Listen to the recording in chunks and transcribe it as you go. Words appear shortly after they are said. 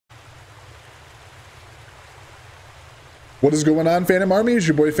What is going on, Phantom Army? It's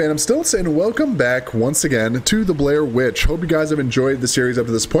your boy Phantom Stilts, and welcome back once again to the Blair Witch. Hope you guys have enjoyed the series up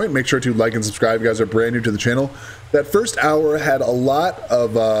to this point. Make sure to like and subscribe if you guys are brand new to the channel. That first hour had a lot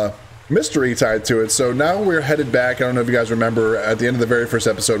of mystery tied to it, so now we're headed back. I don't know if you guys remember, at the end of the very first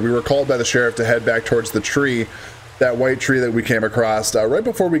episode, we were called by the sheriff to head back towards the tree, that white tree that we came across right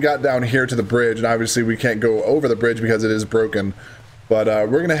before we got down here to the bridge, and obviously we can't go over the bridge because it is broken. But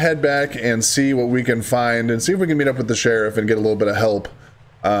we're going to head back and see what we can find and see if we can meet up with the sheriff and get a little bit of help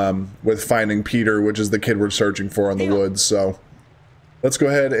with finding Peter, which is the kid we're searching for in the woods. So let's go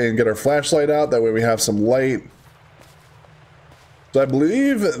ahead and get our flashlight out. That way we have some light. So I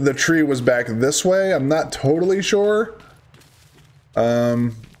believe the tree was back this way. I'm not totally sure.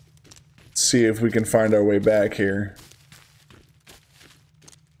 Let's see if we can find our way back here.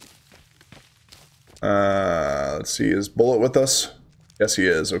 Let's see, is Bullet with us? Yes, he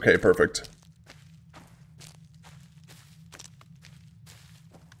is. Okay, perfect.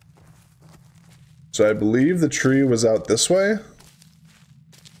 So I believe the tree was out this way.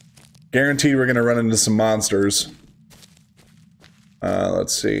 Guaranteed we're going to run into some monsters.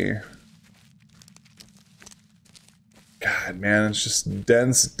 Let's see. God, man, it's just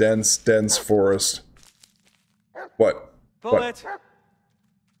dense, dense, dense forest. What? Bullet. What?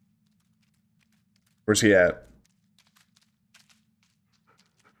 Where's he at?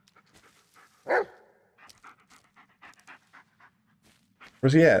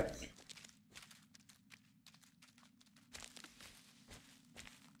 Where's he at?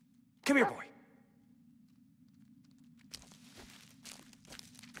 Come here, boy.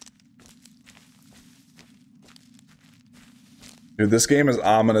 Dude, this game is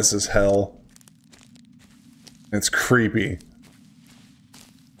ominous as hell. It's creepy.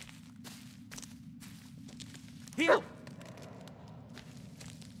 Heal.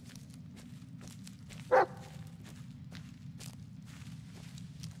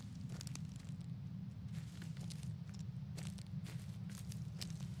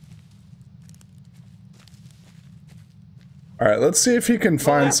 Alright, let's see if he can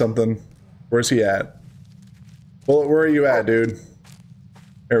find something. Where's he at? Bullet, where are you at, dude?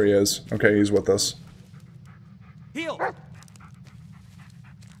 There he is. Okay, he's with us. Heal.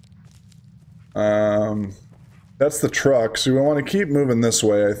 That's the truck, so we want to keep moving this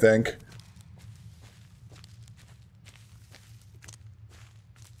way, I think.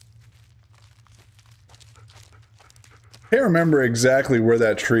 Can't remember exactly where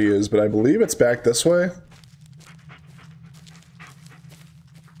that tree is, but I believe it's back this way.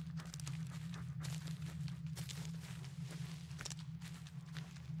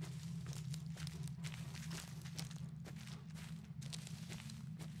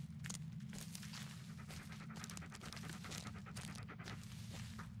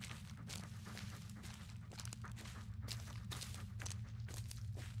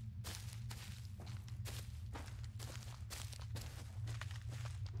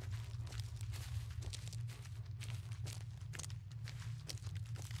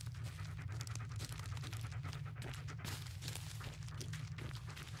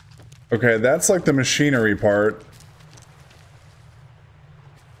 Okay, that's like the machinery part.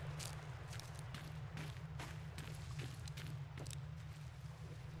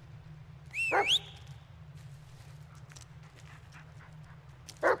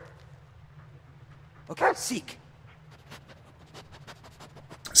 Okay, seek.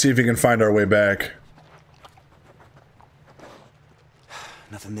 See if you can find our way back.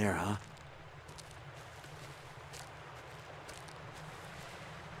 Nothing there, huh?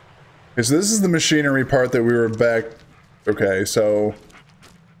 Okay, so this is the machinery part that we were back. Okay, so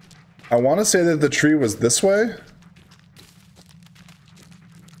I want to say that the tree was this way.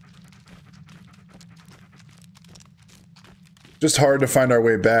 Just hard to find our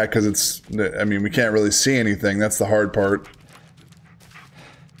way back because it's, I mean, we can't really see anything. That's the hard part.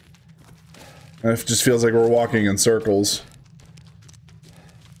 And it just feels like we're walking in circles.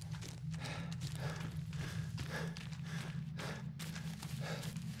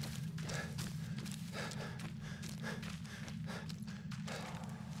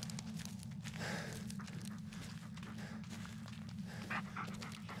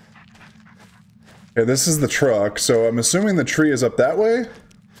 Okay, this is the truck, so I'm assuming the tree is up that way?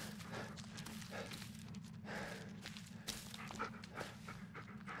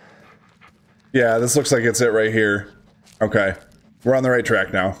 Yeah, this looks like it's it right here. Okay, we're on the right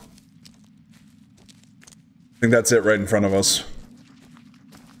track now. I think that's it right in front of us.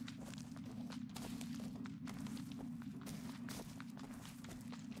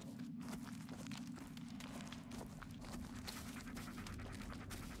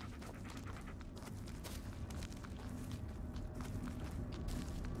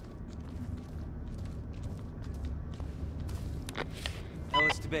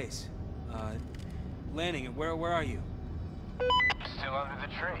 base. Landing. Where are you? Still under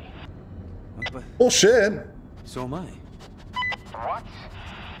the tree. But Bullshit. so am I. What?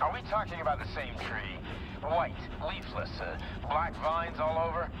 Are we talking about the same tree? White, leafless, black vines all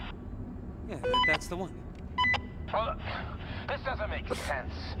over? Yeah, that's the one. Well, look, this doesn't make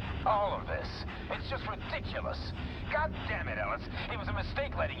sense. All of this. It's just ridiculous. God damn it, Ellis. It was a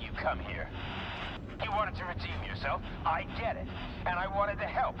mistake letting you come here. You wanted to redeem yourself. I get it. And I wanted to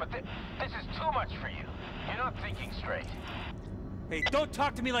help, but this is too much for you. You're not thinking straight. Hey, don't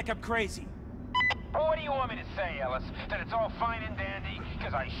talk to me like I'm crazy. Well, what do you want me to say, Ellis? That it's all fine and dandy?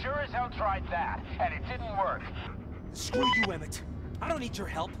 Because I sure as hell tried that, and it didn't work. Screw you, Emmett. I don't need your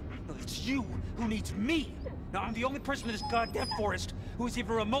help. No, it's you who needs me. Now, I'm the only person in this goddamn forest who is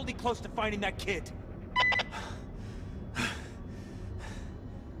even remotely close to finding that kid.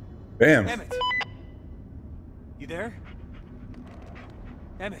 Damn. Emmett. You there?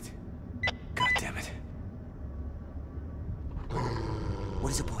 Emmett. God damn it.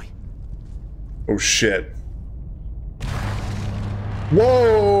 What is it, boy? Oh shit.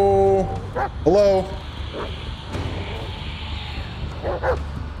 Whoa! Hello?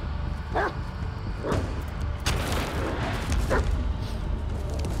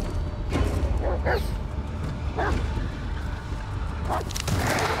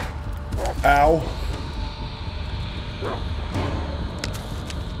 Ow.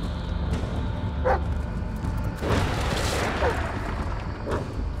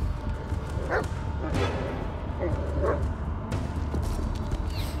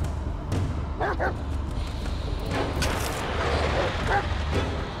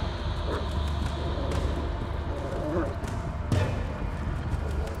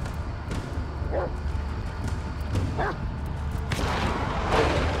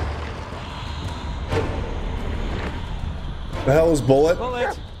 The hell is Bullet?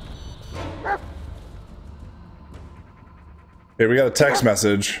 Bullet! Okay, we got a text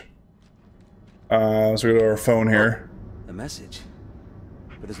message. So we go to our phone here. A message,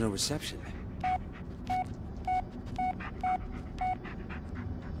 but there's no reception.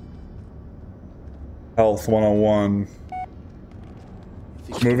 Health 101.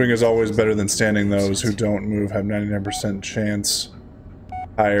 Moving is always better than standing. Those who don't move have 99% chance,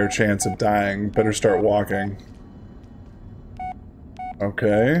 higher chance of dying. Better start walking.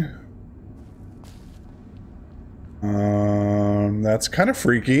 Okay. That's kind of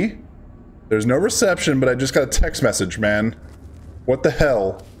freaky. There's no reception, but I just got a text message, man. What the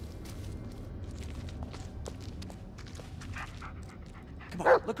hell? Come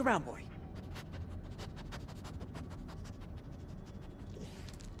on, look around, boy.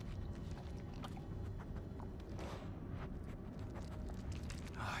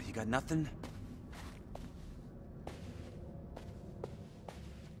 You got nothing?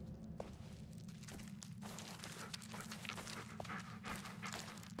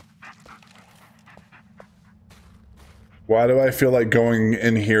 Why do I feel like going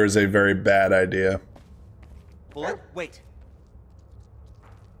in here is a very bad idea? Bullet, wait.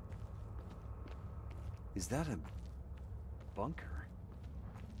 Is that a bunker?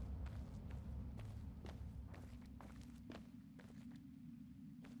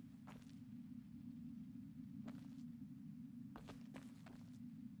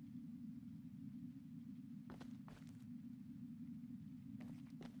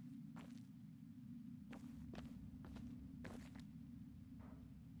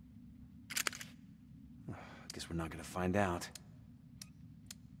 Guess we're not gonna find out.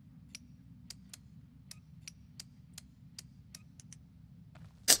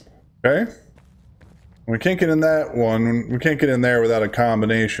 Okay. We can't get in that one. We can't get in there without a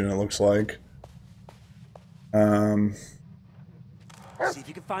combination, it looks like. See if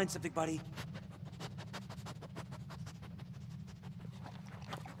you can find something, buddy.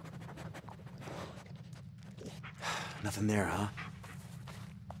 Nothing there, huh?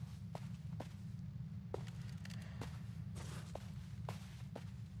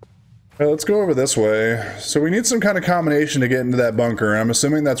 Let's go over this way. So we need some kind of combination to get into that bunker. I'm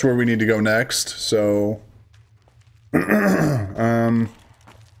assuming that's where we need to go next. So,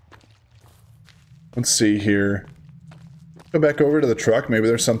 let's see here. Go back over to the truck. Maybe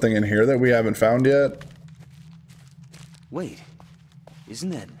there's something in here that we haven't found yet. Wait,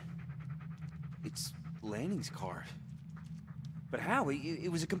 isn't that... It's Lanning's car. But how?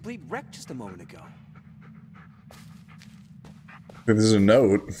 It was a complete wreck just a moment ago. This is a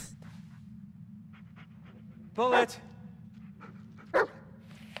note. Bullet!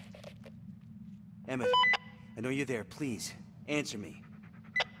 Emmett, I know you're there. Please, answer me.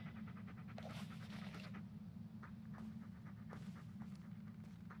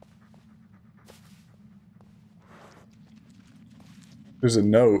 There's a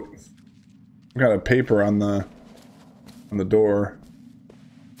note. Got a paper on the door.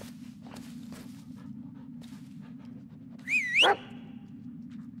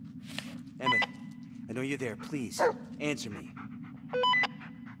 Emmett, I know you're there. Please, answer me.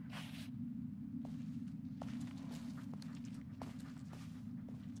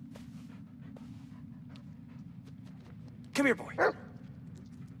 Come here, boy.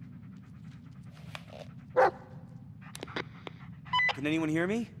 Can anyone hear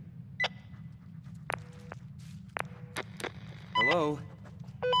me? Hello?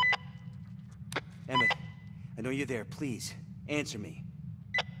 Emmett, I know you're there. Please, answer me.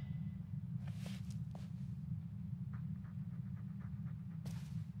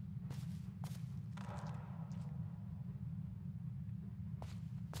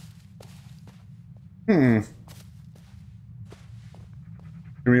 Can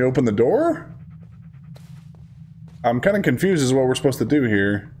we open the door? I'm kind of confused as to what we're supposed to do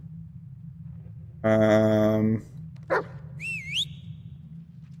here.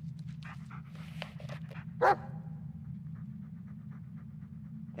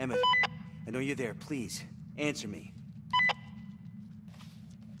 Emmett, I know you're there. Please, answer me.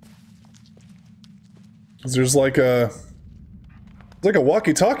 There's like a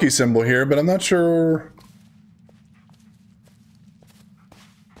walkie-talkie symbol here, but I'm not sure.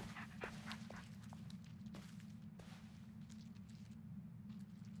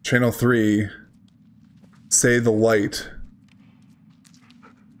 Channel 3. Say the light.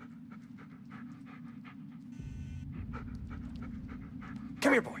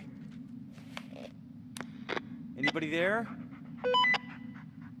 Come here, boy. Anybody there?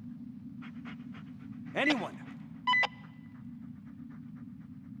 Anyone?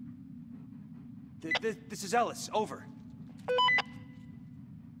 This is Ellis. Over.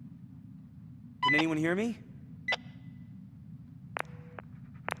 Can anyone hear me?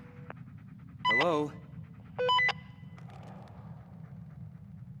 Hello?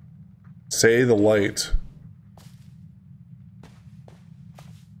 Say the light.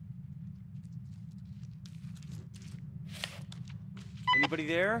 Anybody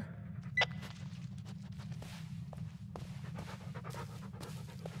there?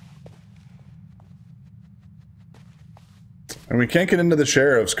 And we can't get into the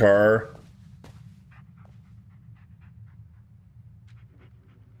sheriff's car.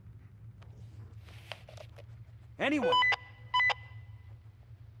 Anyone?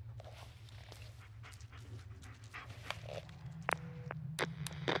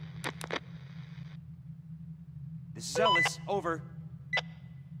 This is Ellis. Over.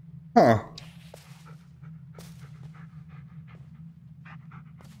 Huh.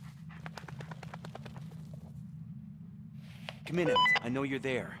 Come in, Emmett. I know you're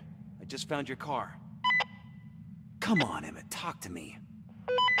there. I just found your car. Come on, Emmett. Talk to me.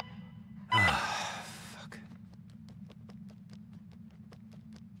 Fuck.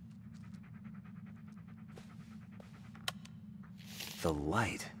 The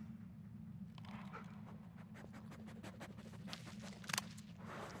light.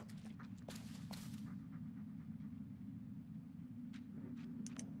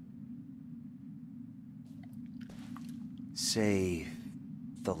 Say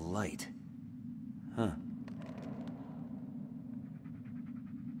the light. Huh.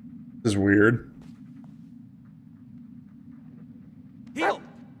 This is weird. Heal!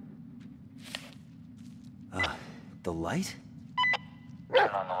 The light? Turn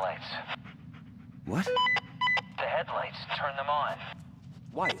on the lights. What? The headlights, turn them on.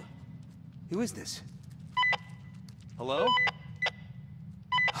 Why? Who is this? Hello?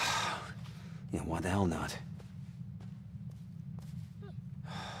 Yeah, why the hell not?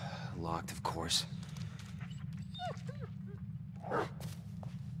 Locked, of course.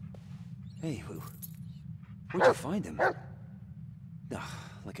 Hey, where'd you find him? Ugh,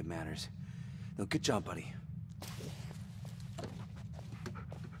 like it matters. No, good job, buddy.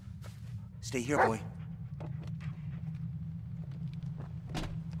 Stay here, boy.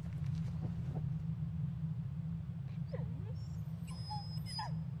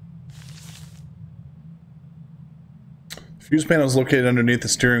 Fuse panel is located underneath the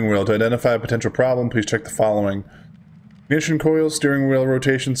steering wheel. To identify a potential problem, please check the following. Ignition coil, steering wheel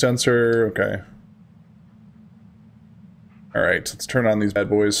rotation sensor. Okay. Alright, let's turn on these bad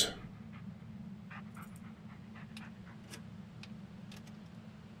boys.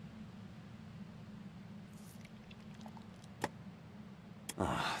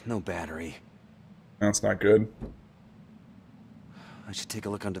 No battery. That's not good. I should take a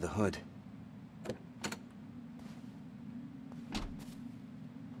look under the hood.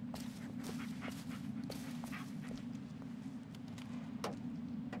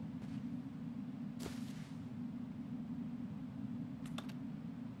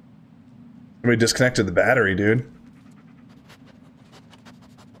 We disconnected the battery, dude.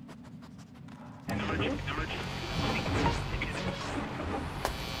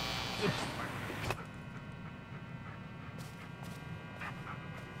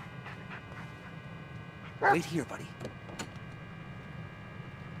 Wait here, buddy.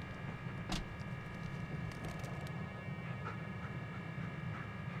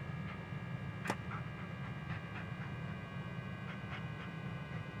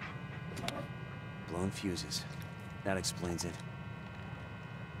 Blown fuses. That explains it.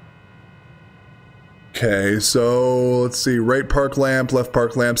 Okay, so let's see. Right park lamp, left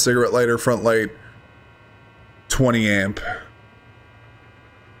park lamp, cigarette lighter, front light, 20 amp.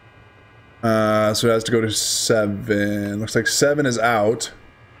 So it has to go to 7. Looks like 7 is out.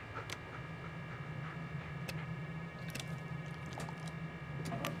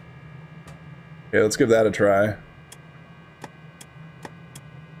 Okay, let's give that a try.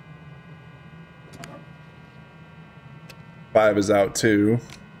 Five is out too.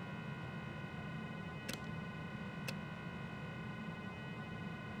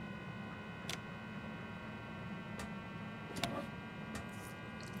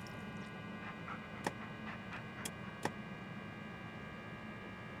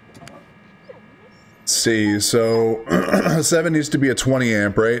 See, so 7 needs to be a 20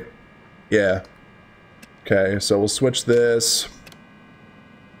 amp, right? Yeah. Okay, so we'll switch this.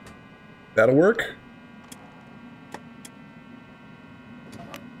 That'll work.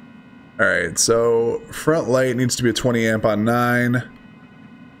 Alright, so front light needs to be a 20 amp on 9. That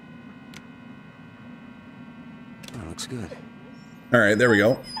looks good. Alright, there we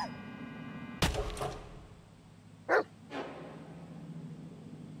go.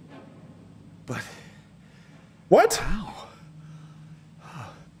 But what? how?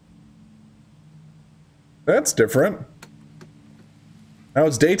 That's different. Now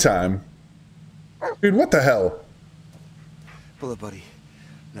it's daytime. Dude, what the hell? Bullet buddy.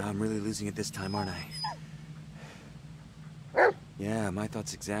 Now I'm really losing it this time, aren't I? Yeah, my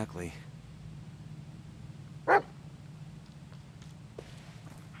thoughts exactly.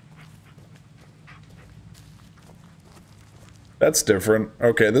 That's different.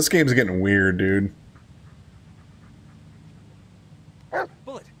 Okay, this game's getting weird, dude.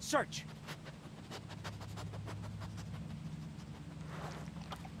 Bullet, search.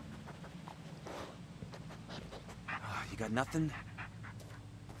 You got nothing?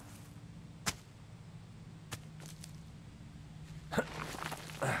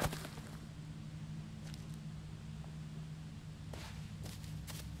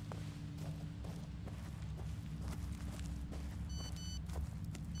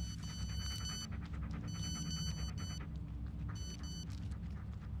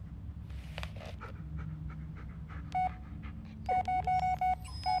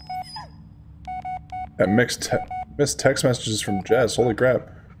 That missed text messages from Jess. Holy crap.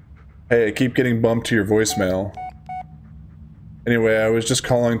 Hey, I keep getting bumped to your voicemail. Anyway, I was just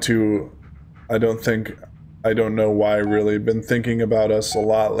calling to... I don't know why really. Been thinking about us a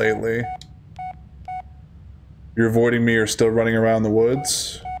lot lately. You're avoiding me or still running around the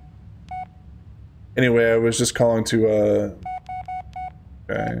woods? Anyway, I was just calling to,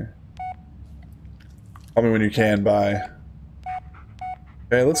 okay. Call me when you can, bye.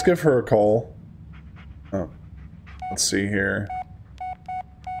 Okay, let's give her a call. Oh. Let's see here.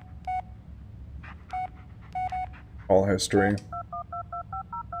 Call history.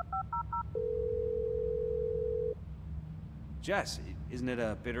 Jess, isn't it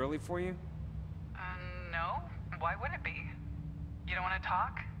a bit early for you? No. Why would it be? You don't want to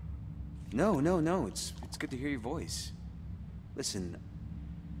talk? No. It's good to hear your voice. Listen,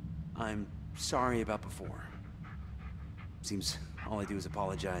 I'm sorry about before. Seems all I do is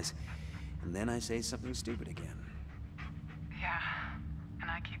apologize, and then I say something stupid again. Yeah.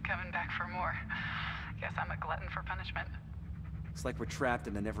 And I keep coming back for more. Guess I'm a glutton for punishment. It's like we're trapped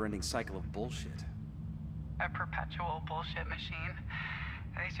in a never-ending cycle of bullshit. A perpetual bullshit machine.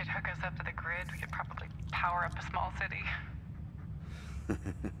 They should hook us up to the grid. We could probably power up a small city.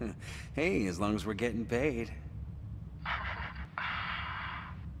 Hey, as long as we're getting paid.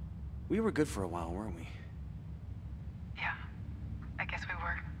 We were good for a while, weren't we? Yeah. I guess we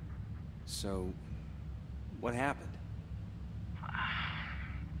were. So, what happened?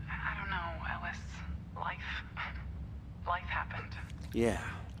 I don't know, Ellis. Life happened. Yeah.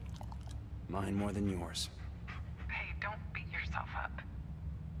 Mine more than yours. Hey, don't beat yourself up.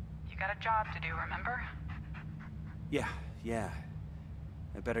 You got a job to do, remember? Yeah.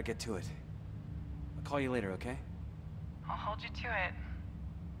 I better get to it. I'll call you later, okay? I'll hold you to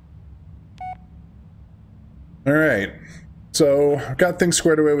it. Alright. So, got things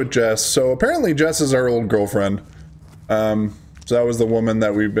squared away with Jess. So, apparently Jess is our old girlfriend. So that was the woman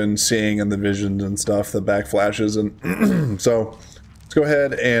that we've been seeing in the visions and stuff, the back flashes. And so, let's go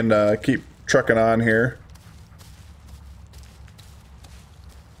ahead and keep trucking on here.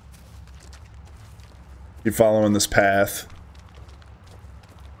 Keep following this path.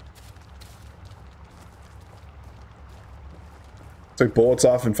 Took bullets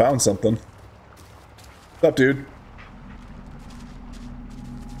off and found something. What's up, dude?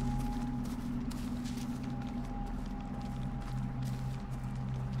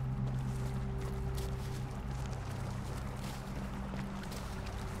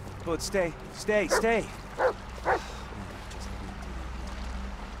 Bullet, stay, stay, stay.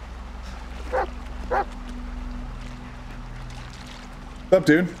 What's up,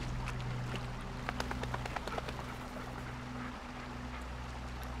 dude?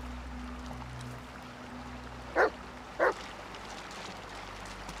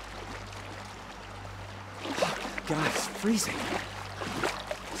 God, it's freezing.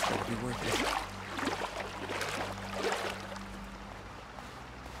 This better be worth it.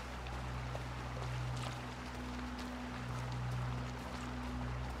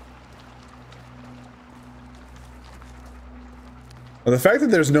 Well, the fact that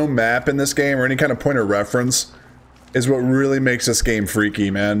there's no map in this game or any kind of point of reference is what really makes this game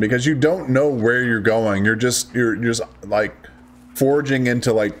freaky, man, because you don't know where you're going. You're just like forging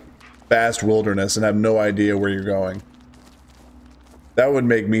into like vast wilderness and have no idea where you're going. That would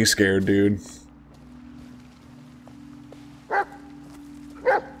make me scared, dude.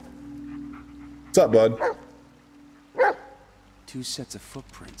 What's up, bud? 2 sets of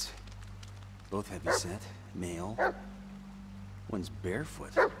footprints. Both heavy set, male. One's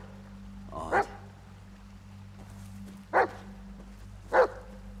barefoot. Odd.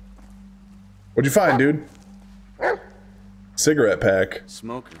 What'd you find, dude? Cigarette pack.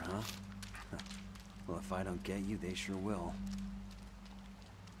 Smoker, huh? Well, if I don't get you, they sure will.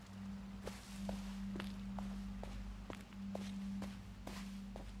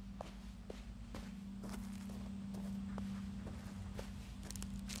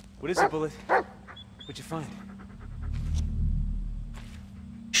 What is it, Bullet? What'd you find?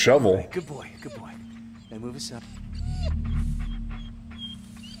 Shovel. Good boy, good boy. Now move us up.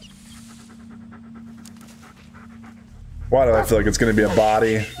 Why do I feel like it's gonna be a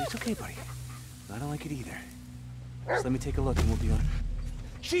body? It's okay, buddy. I don't like it either. Just let me take a look and we'll be on.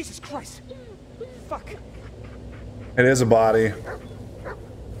 Jesus Christ! Fuck! It is a body.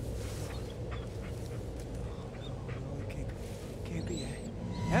 Can't be it.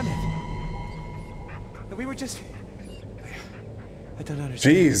 Damn it! We were just... I don't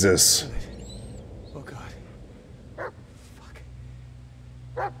understand. Jesus. Oh God.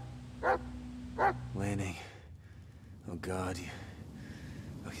 Fuck. Landing. Oh God.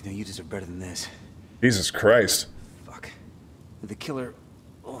 Oh, you know, you deserve better than this. Jesus Christ. Fuck. The killer...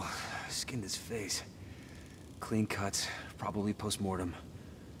 Oh, skinned his face. Clean cuts. Probably post-mortem.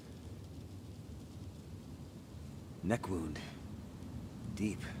 Neck wound.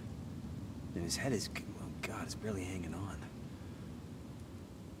 Deep. And his head is... Oh God, it's barely hanging on.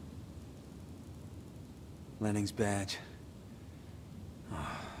 Lanning's badge.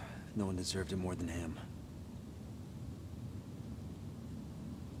 Oh, no one deserved it more than him.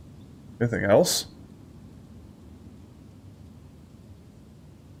 Anything else?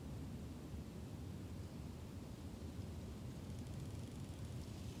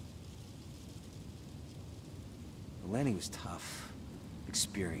 Lanning was tough,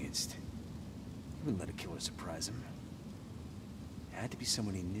 experienced. He wouldn't let a killer surprise him. It had to be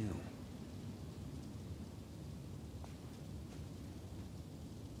someone he knew.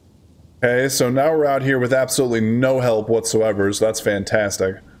 Okay, so now we're out here with absolutely no help whatsoever, so that's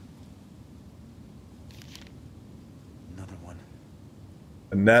fantastic. Another one.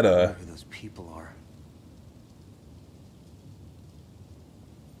 Anetta. Whoever those people are.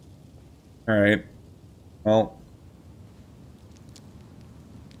 Alright. Well.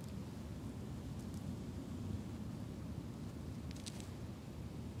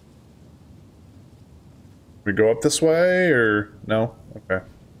 We go up this way, or no? Okay.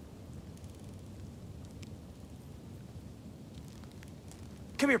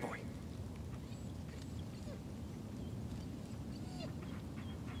 Come here, boy.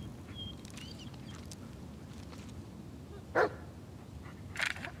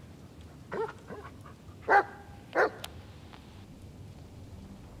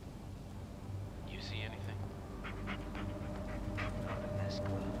 You see anything? Not in this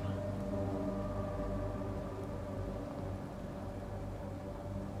gloom.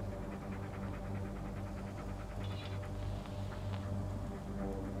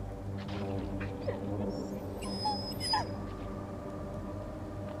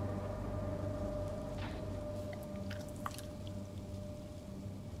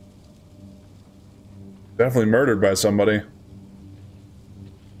 Definitely murdered by somebody.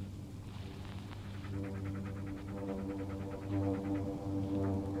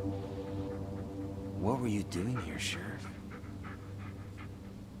 What were you doing here, Sheriff?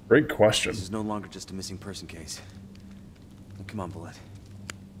 Great question. This is no longer just a missing person case. Now, come on, Bullet.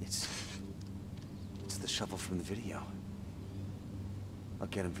 It's the shovel from the video. I'll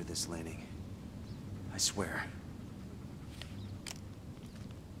get him for this landing. I swear.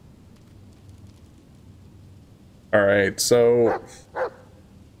 All right, so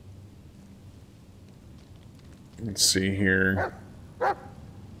let's see here.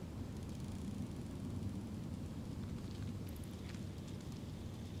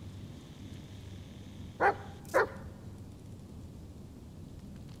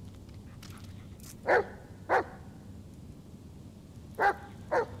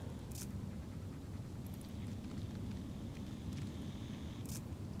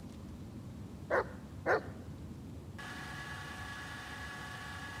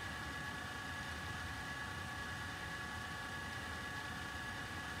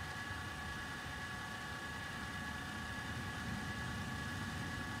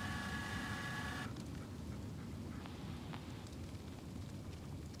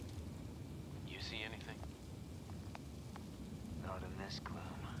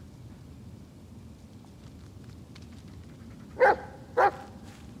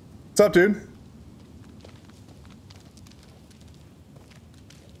 What's up, dude?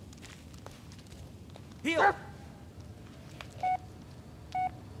 Heal!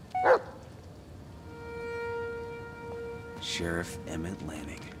 Sheriff Emmett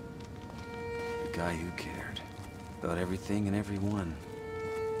Lanning. The guy who cared. About everything and everyone.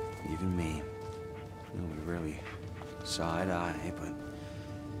 Even me. You know, we rarely saw eye to eye, but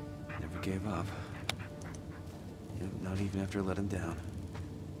never gave up. You know, not even after I let him down.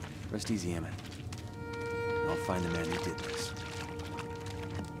 Rest easy, Emmett. I'll find the man who did this.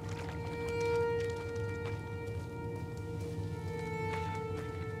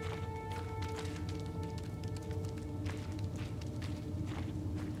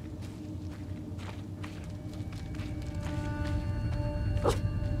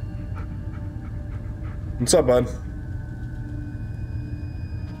 What's up, bud?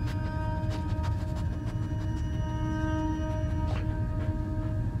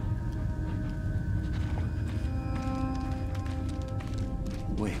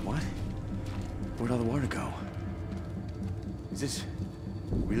 Wait, what? Where'd all the water go? Is this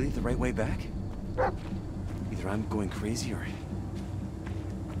really the right way back? Either I'm going crazy or...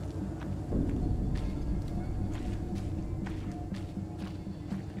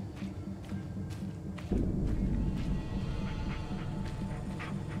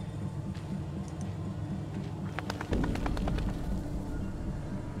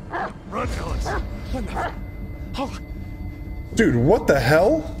 Run, Alex! Dude, what the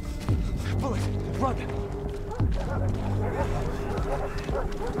hell? Bullet, run!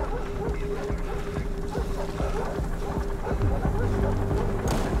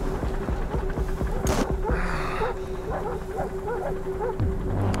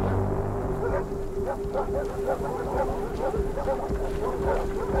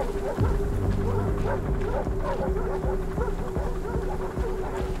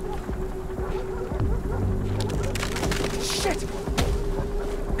 Shit!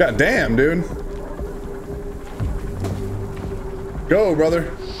 God damn, dude. Go,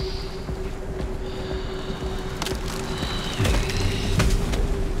 brother.